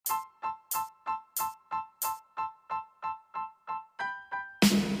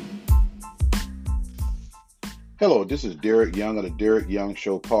Hello, this is Derek Young of the Derek Young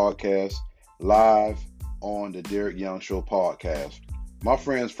Show podcast, live on the Derek Young Show podcast. My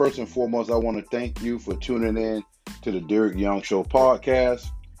friends, first and foremost, I want to thank you for tuning in to the Derek Young Show podcast.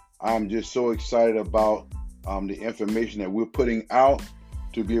 I'm just so excited about the information that we're putting out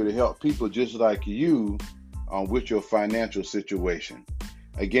to be able to help people just like you with your financial situation.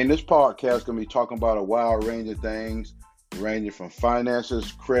 Again, this podcast is going to be talking about a wide range of things, ranging from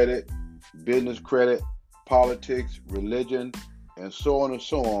finances, credit, business credit, politics, religion, and so on and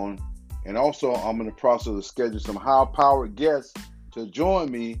so on. And also, I'm in the process of scheduling some high-powered guests to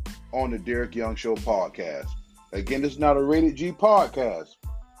join me on the Derek Young Show podcast. Again, this is not a rated G podcast.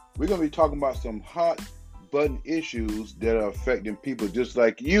 We're going to be talking about some hot-button issues that are affecting people just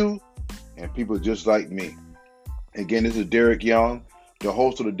like you and people just like me. Again, this is Derek Young, the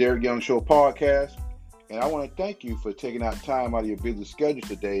host of the Derek Young Show podcast. And I want to thank you for taking out time out of your busy schedule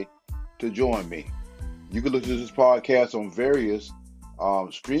today to join me. You can listen to this podcast on various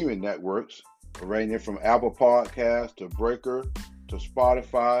streaming networks, ranging from Apple Podcasts to Breaker to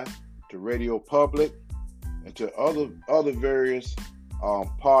Spotify to Radio Public and to other various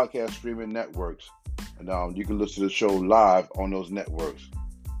podcast streaming networks. And you can listen to the show live on those networks.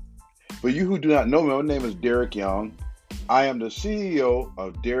 For you who do not know me, my name is Derek Young. I am the CEO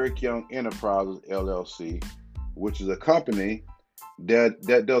of Derek Young Enterprises, LLC, which is a company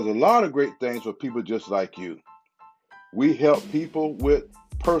that does a lot of great things for people just like you. We help people with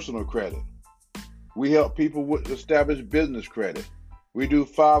personal credit. We help people with established business credit. We do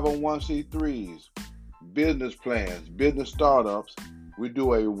 501c3s, business plans, business startups. We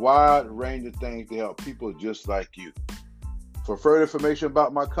do a wide range of things to help people just like you. For further information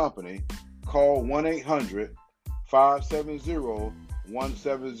about my company, call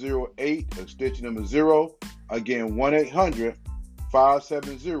 1-800-570-1708, extension number 0. Again,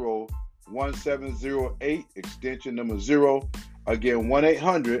 1-800-570-1708, extension number 0. Again,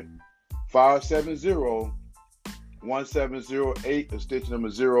 1-800-570-1708, extension number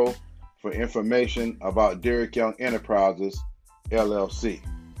 0 for information about Derek Young Enterprises, LLC.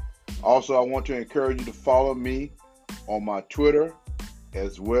 Also, I want to encourage you to follow me on my Twitter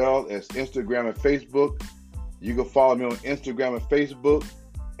as well as Instagram and Facebook. You can follow me on Instagram and Facebook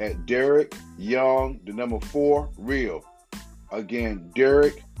at Derek Young, 4 Real. Again,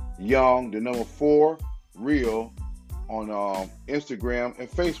 Derek Young, 4 Real on Instagram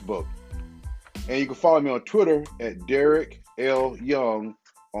and Facebook. And you can follow me on Twitter at Derek L. Young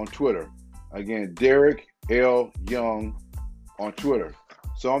on Twitter. Again, Derek L. Young on Twitter.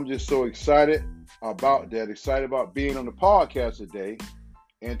 So I'm just so excited about that, excited about being on the podcast today.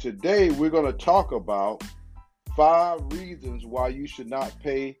 And today we're going to talk about 5 reasons why you should not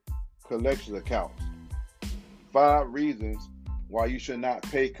pay collections accounts. 5 reasons why you should not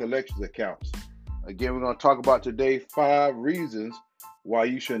pay collections accounts. Again, we're going to talk about today 5 reasons why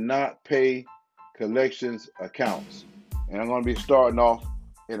you should not pay collections accounts. And I'm going to be starting off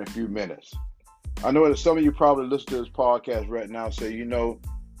in a few minutes. I know that some of you probably listen to this podcast right now say,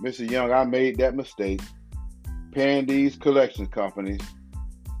 Mr. Young, I made that mistake paying these collection companies,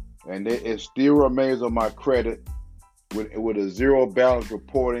 and it still remains on my credit with a zero balance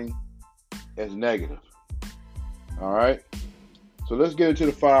reporting as negative. All right. So let's get into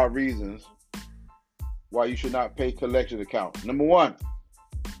the 5 reasons why you should not pay collection accounts. Number 1,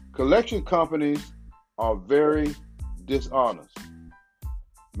 collection companies are very dishonest.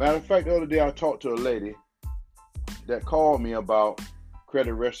 Matter of fact, the other day I talked to a lady that called me about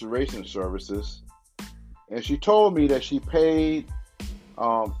credit restoration services, and she told me that she paid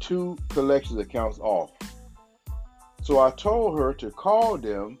 2 collections accounts off. So I told her to call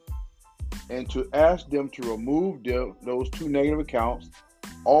them and to ask them to remove those 2 negative accounts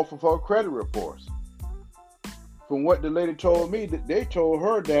off of her credit reports. From what the lady told me, that they told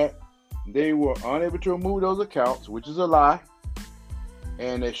her that they were unable to remove those accounts, which is a lie,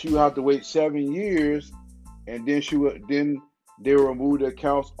 and that she would have to wait 7 years, and then they would remove the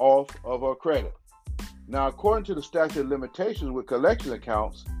accounts off of her credit. Now, according to the statute of limitations with collection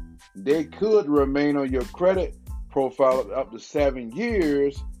accounts, they could remain on your credit profile up to 7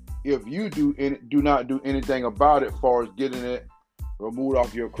 years if you do not do anything about it as far as getting it removed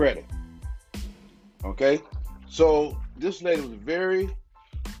off your credit. Okay? So this lady was very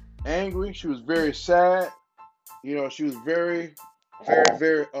angry. She was very sad. She was very, very,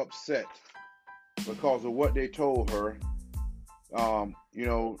 very upset because of what they told her. I'm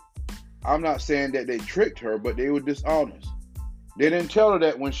not saying that they tricked her, but they were dishonest. They didn't tell her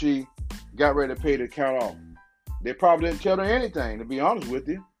that when she got ready to pay the account off. They probably didn't tell her anything, to be honest with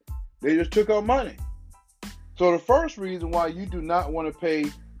you. They just took her money. So the first reason why you do not want to pay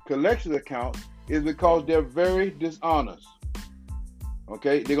collection accounts is because they're very dishonest.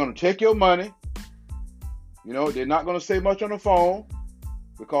 Okay, they're going to take your money. You know, they're not going to say much on the phone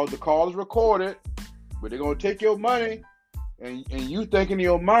because the call is recorded, but they're going to take your money, and you think in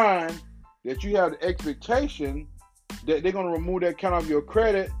your mind that you have the expectation that they're going to remove that account off your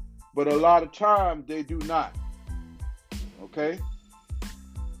credit, but a lot of times they do not. Okay?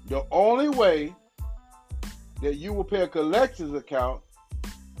 The only way that you will pay a collections account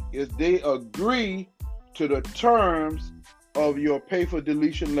is they agree to the terms of your pay for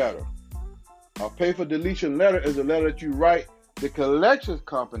deletion letter. A pay for deletion letter is a letter that you write the collections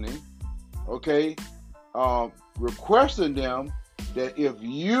company, okay, requesting them that if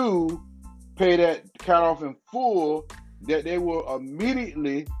you pay that account off in full, that they will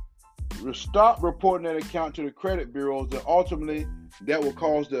immediately stop reporting that account to the credit bureaus, and ultimately that will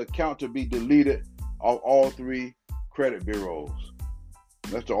cause the account to be deleted off all 3 credit bureaus.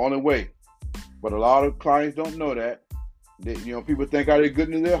 That's the only way. But a lot of clients don't know that. People think out of the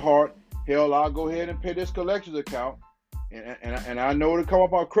goodness of their heart, hell, I'll go ahead and pay this collections account, and I know it'll come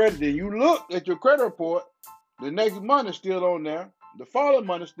up on credit. Then you look at your credit report, the next month is still on there, the following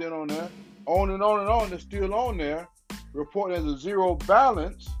month is still on there, on and on and on, it's still on there, reporting as a zero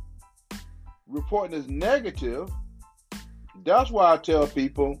balance, reporting as negative. That's why I tell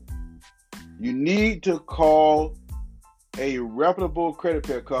people you need to call a reputable credit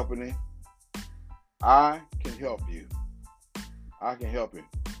repair company. I can help you. I can help you.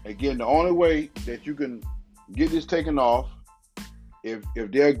 Again, the only way that you can get this taken off, if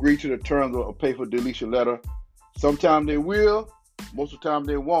they agree to the terms of a pay for deletion letter, sometimes they will, most of the time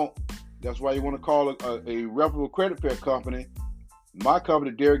they won't. That's why you want to call a reputable credit repair company. My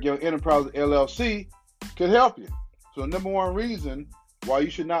company, Derek Young Enterprises, LLC, can help you. So the number one reason why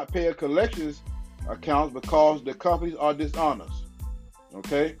you should not pay a collections account is because the companies are dishonest.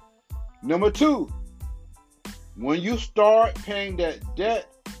 Okay? Number 2, when you start paying that debt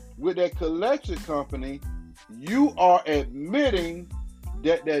with that collection company, you are admitting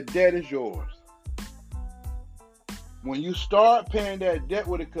that that debt is yours. When you start paying that debt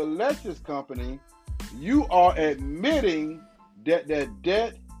with a collections company, you are admitting that that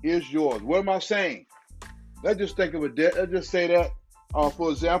debt is yours. What am I saying? Let's just think of a debt. Let's just say that, for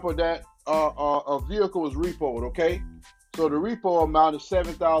example, that a vehicle was repoed, okay? So the repo amount is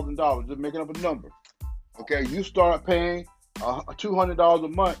 $7,000, just making up a number. Okay, you start paying $200 a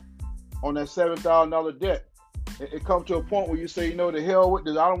month on that $7,000 debt. It comes to a point where you say, the hell with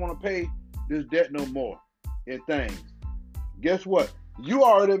this, I don't want to pay this debt no more and things. Guess what? You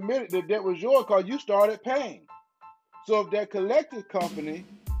already admitted that debt was yours because you started paying. So if that collective company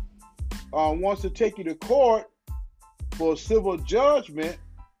wants to take you to court for a civil judgment,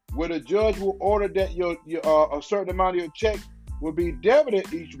 where the judge will order that your a certain amount of your check will be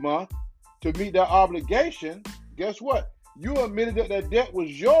debited each month to meet that obligation, guess what? You admitted that that debt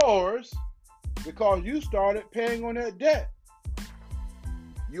was yours because you started paying on that debt.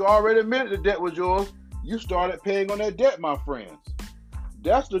 You already admitted the debt was yours. You started paying on that debt, my friends.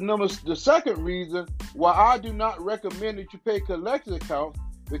 That's the second reason why I do not recommend that you pay collection accounts,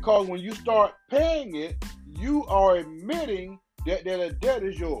 because when you start paying it, you are admitting that a debt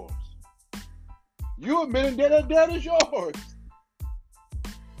is yours. You admitting that a debt is yours.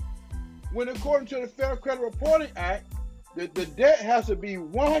 When according to the Fair Credit Reporting Act, the debt has to be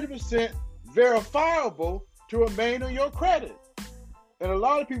 100% verifiable to remain on your credit. And a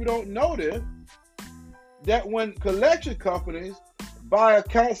lot of people don't know this, that when collection companies buy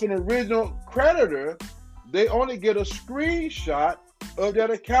accounts from the original creditor, they only get a screenshot of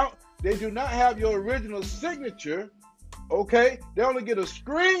that account. They do not have your original signature, okay? They only get a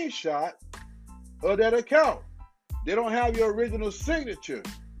screenshot of that account. They don't have your original signature.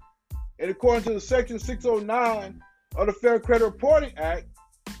 And according to the Section 609 of the Fair Credit Reporting Act,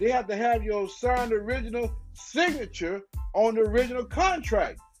 they have to have your signed original signature on the original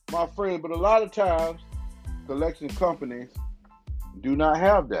contract, my friend. But a lot of times, collection companies do not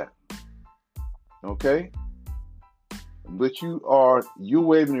have that. Okay? But you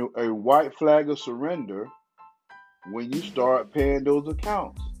waving a white flag of surrender when you start paying those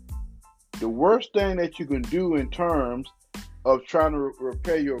accounts. The worst thing that you can do in terms of trying to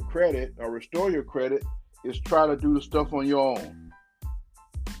repair your credit or restore your credit is try to do the stuff on your own.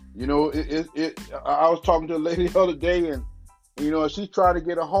 I was talking to a lady the other day, and she's trying to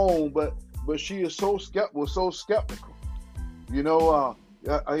get a home, but she is so skeptical.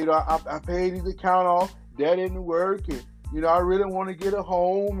 I paid these account off, that didn't work, and I really want to get a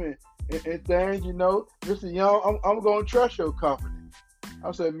home and things. Listen, I'm going to trust your company.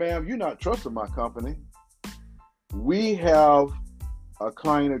 I said, ma'am, you're not trusting my company. We have a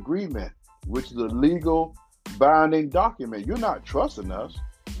client agreement. which is a legal binding document. You're not trusting us.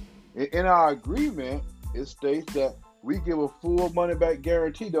 In our agreement, it states that we give a full money back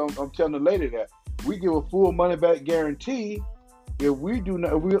guarantee. I'm telling the lady that we give a full money back guarantee if we're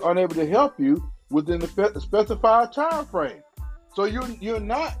unable to help you within the specified time frame. So you're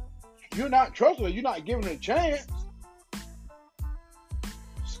not trusting us. You're not giving it a chance.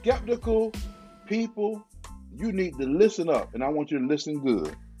 Skeptical people, you need to listen up, and I want you to listen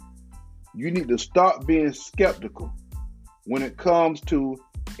good. You need to stop being skeptical when it comes to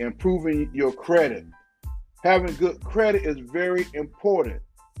improving your credit. Having good credit is very important,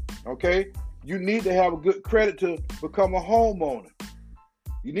 okay? You need to have a good credit to become a homeowner.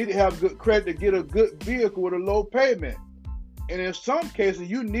 You need to have good credit to get a good vehicle with a low payment. And in some cases,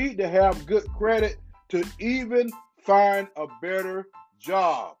 you need to have good credit to even find a better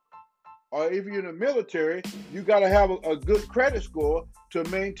job. Or if you're in the military, you got to have a good credit score to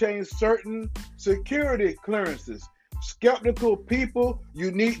maintain certain security clearances. Skeptical people,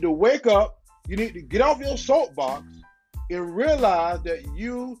 you need to wake up. You need to get off your soapbox and realize that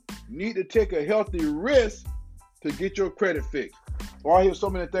you need to take a healthy risk to get your credit fixed. Or I hear so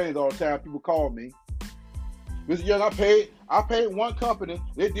many things all the time. People call me, Mr. Young, I paid one company.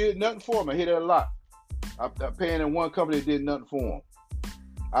 They did nothing for me. I hear that a lot. I'm paying in one company. They did nothing for them.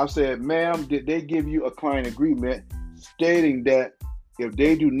 I said, ma'am, did they give you a client agreement stating that if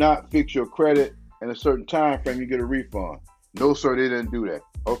they do not fix your credit in a certain time frame, you get a refund? No, sir, they didn't do that.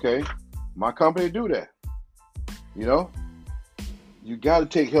 Okay, my company do that. You know, you got to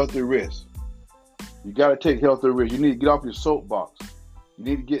take healthy risks. You got to take healthy risks. You need to get off your soapbox. You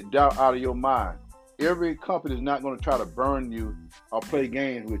need to get doubt out of your mind. Every company is not going to try to burn you or play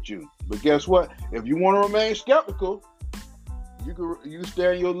games with you. But guess what? If you want to remain skeptical, you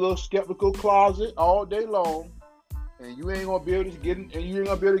stay in your little skeptical closet all day long, and you ain't gonna be able to get in, and you ain't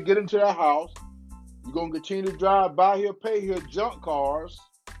gonna be able to get into that house. You're gonna continue to drive by here, pay here junk cars.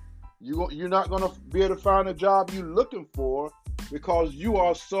 You're not gonna be able to find a job you're looking for because you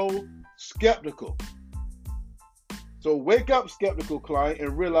are so skeptical. So wake up, skeptical client,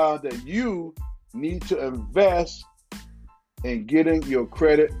 and realize that you need to invest in getting your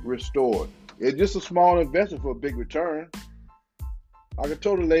credit restored. It's just a small investment for a big return. Like I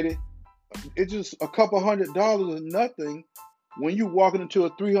told the lady, it's just a couple $100 is nothing when you walking into a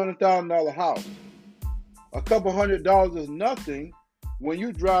 $300,000 house. A couple $100 is nothing when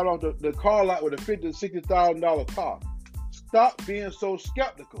you drive off the car lot with a $50,000 to $60,000 car. Stop being so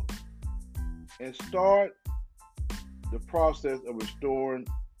skeptical and start the process of restoring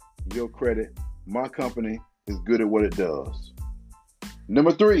your credit. My company is good at what it does.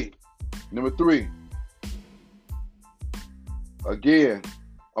 Number three. Again,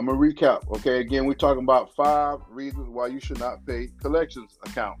 I'm going to recap. Okay, again, we're talking about 5 reasons why you should not pay collections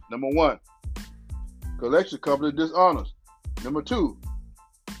account. Number 1, collection company dishonest. Number 2,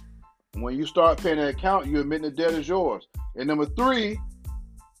 when you start paying an account, you admit the debt is yours. And number 3,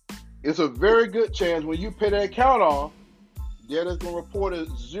 it's a very good chance when you pay the account off, debtor's going to report a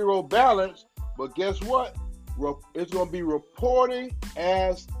zero balance, but guess what? It's going to be reporting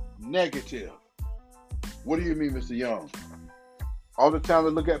as negative. What do you mean, Mr. Young? All the time I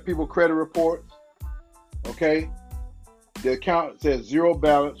look at people's credit reports, okay? The account says zero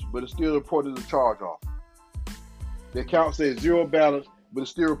balance, but it's still reported as a charge-off. The account says zero balance, but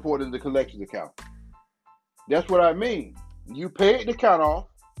it's still reported as a collections account. That's what I mean. You paid the account off,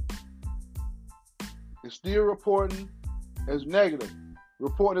 it's still reporting as negative,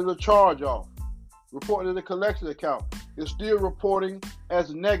 reporting as a charge-off, reporting as a collections account. It's still reporting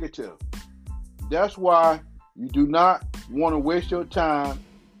as negative. That's why you do not want to waste your time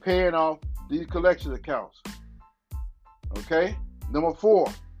paying off these collection accounts. Okay? Number 4.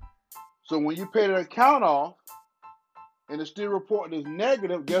 So when you pay the account off and it's still reporting as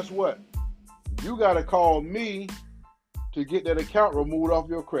negative, guess what? You got to call me to get that account removed off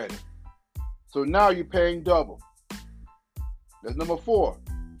your credit. So now you're paying double. That's number 4.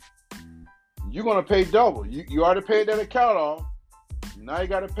 You're going to pay double. You already paid that account off. Now you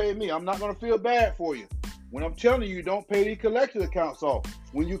got to pay me. I'm not going to feel bad for you. When I'm telling you, don't pay these collection accounts off.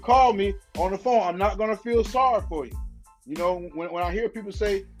 When you call me on the phone, I'm not going to feel sorry for you. You know, when I hear people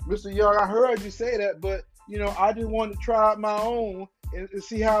say, Mr. Young, I heard you say that, but, you know, I just wanted to try it my own and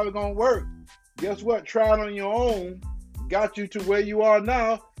see how it's going to work. Guess what? Try it on your own. Got you to where you are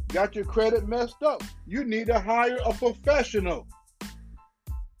now. Got your credit messed up. You need to hire a professional.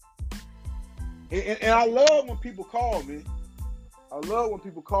 And I love when people call me.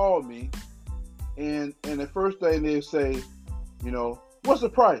 And the first thing they say, you know, what's the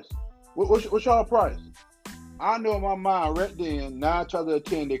price? What's y'all price? I know in my mind right then, 9 times out of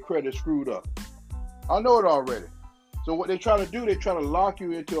 10, their credit screwed up. I know it already. So what they try to do, they try to lock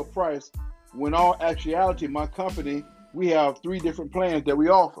you into a price when all actuality, my company, we have 3 different plans that we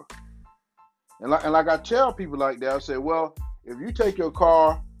offer. And like I tell people like that, I say, well, if you take your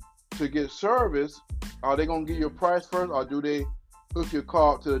car to get service, are they going to give you a price first, or do they hook your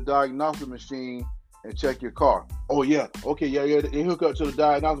car up to the diagnostic machine and check your car? Oh, yeah. Okay, yeah, they hook up to the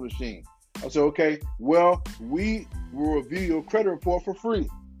diagnostic machine. I said, okay, well, we will review your credit report for free.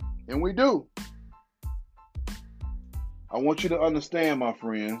 And we do. I want you to understand, my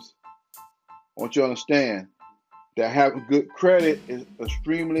friends, I want you to understand that having good credit is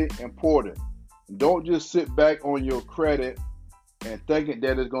extremely important. Don't just sit back on your credit and thinking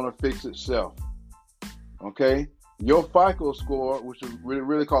that it's going to fix itself. Okay? Your FICO score, which is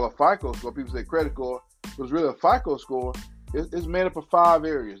really called a FICO score, people say credit score, but it's really a FICO score, is made up of 5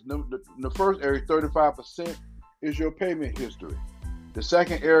 areas. The first area, 35%, is your payment history. The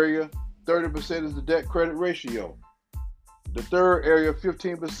second area, 30%, is the debt credit ratio. The third area,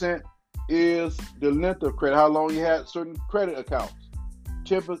 15%, is the length of credit, how long you had certain credit accounts.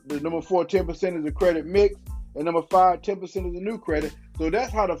 Number 4, 10% is the credit mix. And number 5, 10% is the new credit. So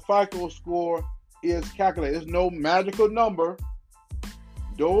that's how the FICO score is calculated. It's no magical number.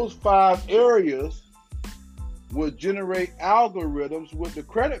 Those 5 areas will generate algorithms with the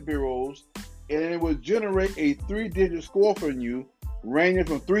credit bureaus, and it will generate a 3-digit score for you, ranging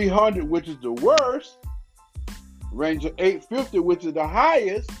from 300, which is the worst, ranging to 850, which is the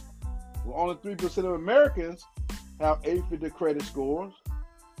highest. Well, only 3% of Americans have 850 credit scores,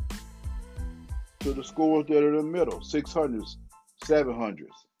 to the scores that are in the middle, 600s, 700s.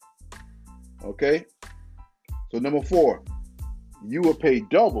 Okay? So number 4, you will pay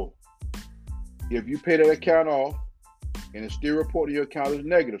double if you pay that account off and it's still reporting your account as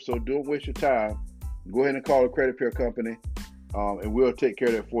negative. So don't waste your time. Go ahead and call a credit repair company, and we'll take care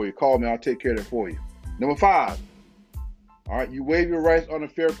of that for you. Call me, I'll take care of that for you. Number 5, all right, you waive your rights on the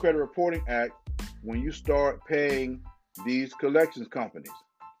Fair Credit Reporting Act when you start paying these collections companies.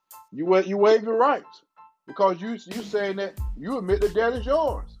 You waive your rights because you saying that you admit the debt is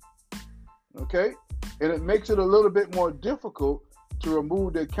yours. Okay? And it makes it a little bit more difficult to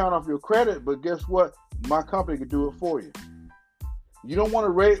remove the account off your credit, but guess what? My company can do it for you. You don't want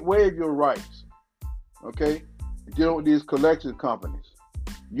to waive your rights. Okay? Dealing with these collection companies.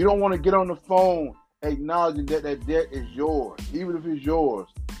 You don't want to get on the phone acknowledging that debt is yours, even if it's yours.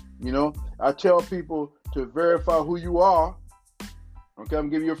 You know, I tell people to verify who you are. Okay, I'm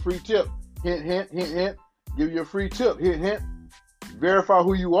giving you a free tip. Hint, hint, hint, hint. Give you a free tip. Hint, hint. Verify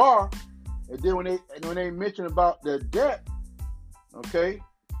who you are. And then when they mention about their debt, okay,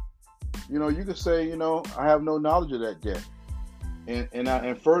 you know, you can say, you know, I have no knowledge of that debt.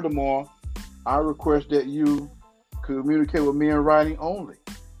 And furthermore, I request that you communicate with me in writing only.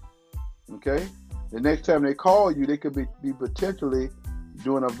 Okay? The next time they call you, they could be potentially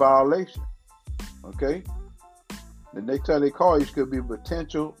doing a violation. Okay? The next time they call you, it could be a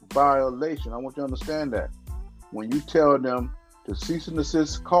potential violation. I want you to understand that. When you tell them to cease and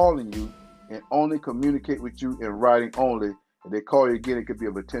desist calling you and only communicate with you in writing only, if they call you again, it could be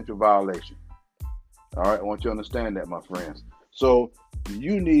a potential violation. All right, I want you to understand that, my friends. So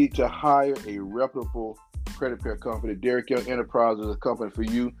you need to hire a reputable credit repair company. Derek Young Enterprises is a company for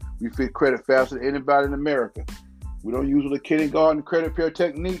you. We fit credit faster than anybody in America. We don't use the kindergarten credit repair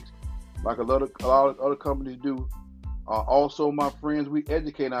techniques like a lot of other companies do. Also, my friends, we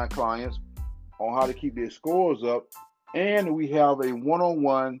educate our clients on how to keep their scores up, and we have a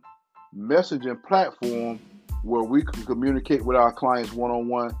one-on-one messaging platform where we can communicate with our clients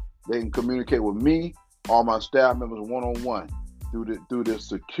one-on-one. They can communicate with me or my staff members one-on-one through the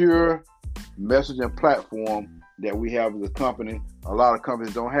secure messaging platform that we have as a company. A lot of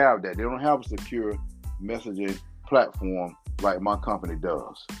companies don't have that. They don't have a secure messaging platform like my company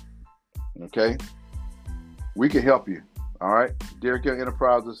does. Okay? We can help you. All right? Derek Young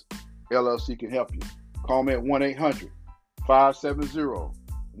Enterprises, LLC can help you. Call me at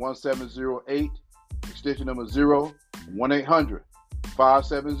 1-800-570-1708, extension number 0,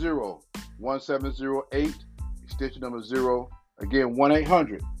 1-800-570-1708, extension number 0. Again,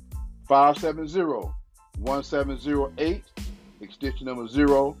 1-800-570-1708, extension number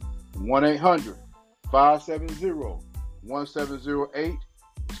 0, 1-800-570-1708,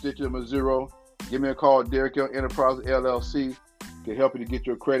 extension number 0. Give me a call. Derek Young Enterprises, LLC can help you to get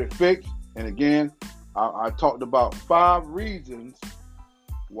your credit fixed. And again, I talked about 5 reasons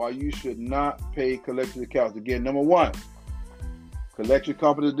why you should not pay collection accounts. Again, number 1, collection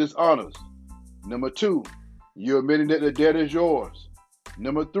company is dishonest. Number 2, you're admitting that the debt is yours.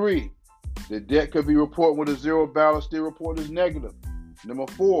 Number 3, The debt could be reported with a zero balance, still reported as negative. Number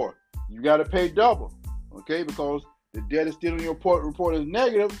 4, you got to pay double, okay, because the debt is still in your report as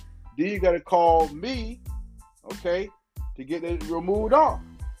negative. Then you got to call me, okay, to get it removed off.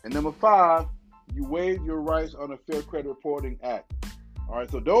 And number 5, you waive your rights under Fair Credit Reporting Act. All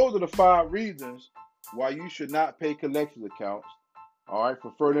right, so those are the 5 reasons why you should not pay collections accounts. All right,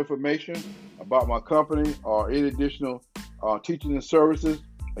 for further information about my company or any additional teaching and services,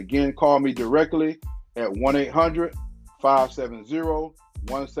 again, call me directly at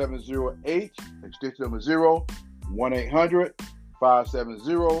 1-800-570-1708, extension number 0,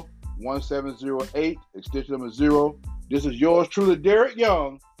 1-800-570-1708, extension number 0. This is yours truly, Derek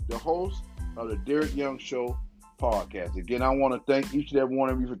Young, the host of the Derek Young Show podcast. Again, I want to thank each and every one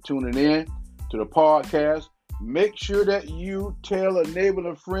of you for tuning in to the podcast. Make sure that you tell a neighbor,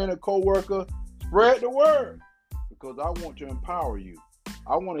 a friend, a coworker, spread the word, because I want to empower you.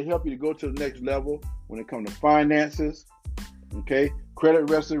 I want to help you to go to the next level when it comes to finances, okay,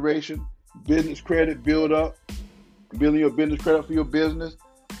 credit restoration, business credit build up, building your business credit for your business.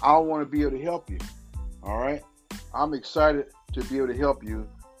 I want to be able to help you. All right. I'm excited to be able to help you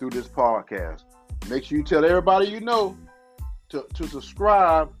through this podcast. Make sure you tell everybody you know to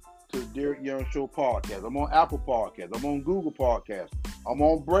subscribe to the Derek Young Show podcast. I'm on Apple Podcasts. I'm on Google Podcasts. I'm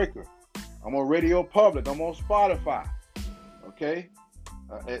on Breaker. I'm on Radio Public. I'm on Spotify. Okay?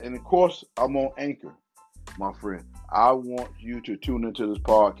 And of course, I'm on Anchor, my friend. I want you to tune into this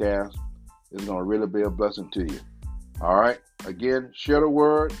podcast. It's going to really be a blessing to you. All right? Again, share the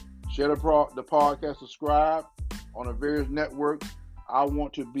word. Share the podcast. Subscribe on the various networks. I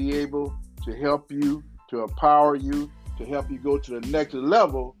want to be able to help you, to empower you, to help you go to the next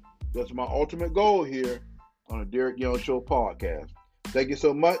level. That's my ultimate goal here on the Derek Young Show podcast. Thank you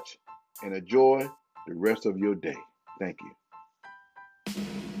so much, and enjoy the rest of your day. Thank you.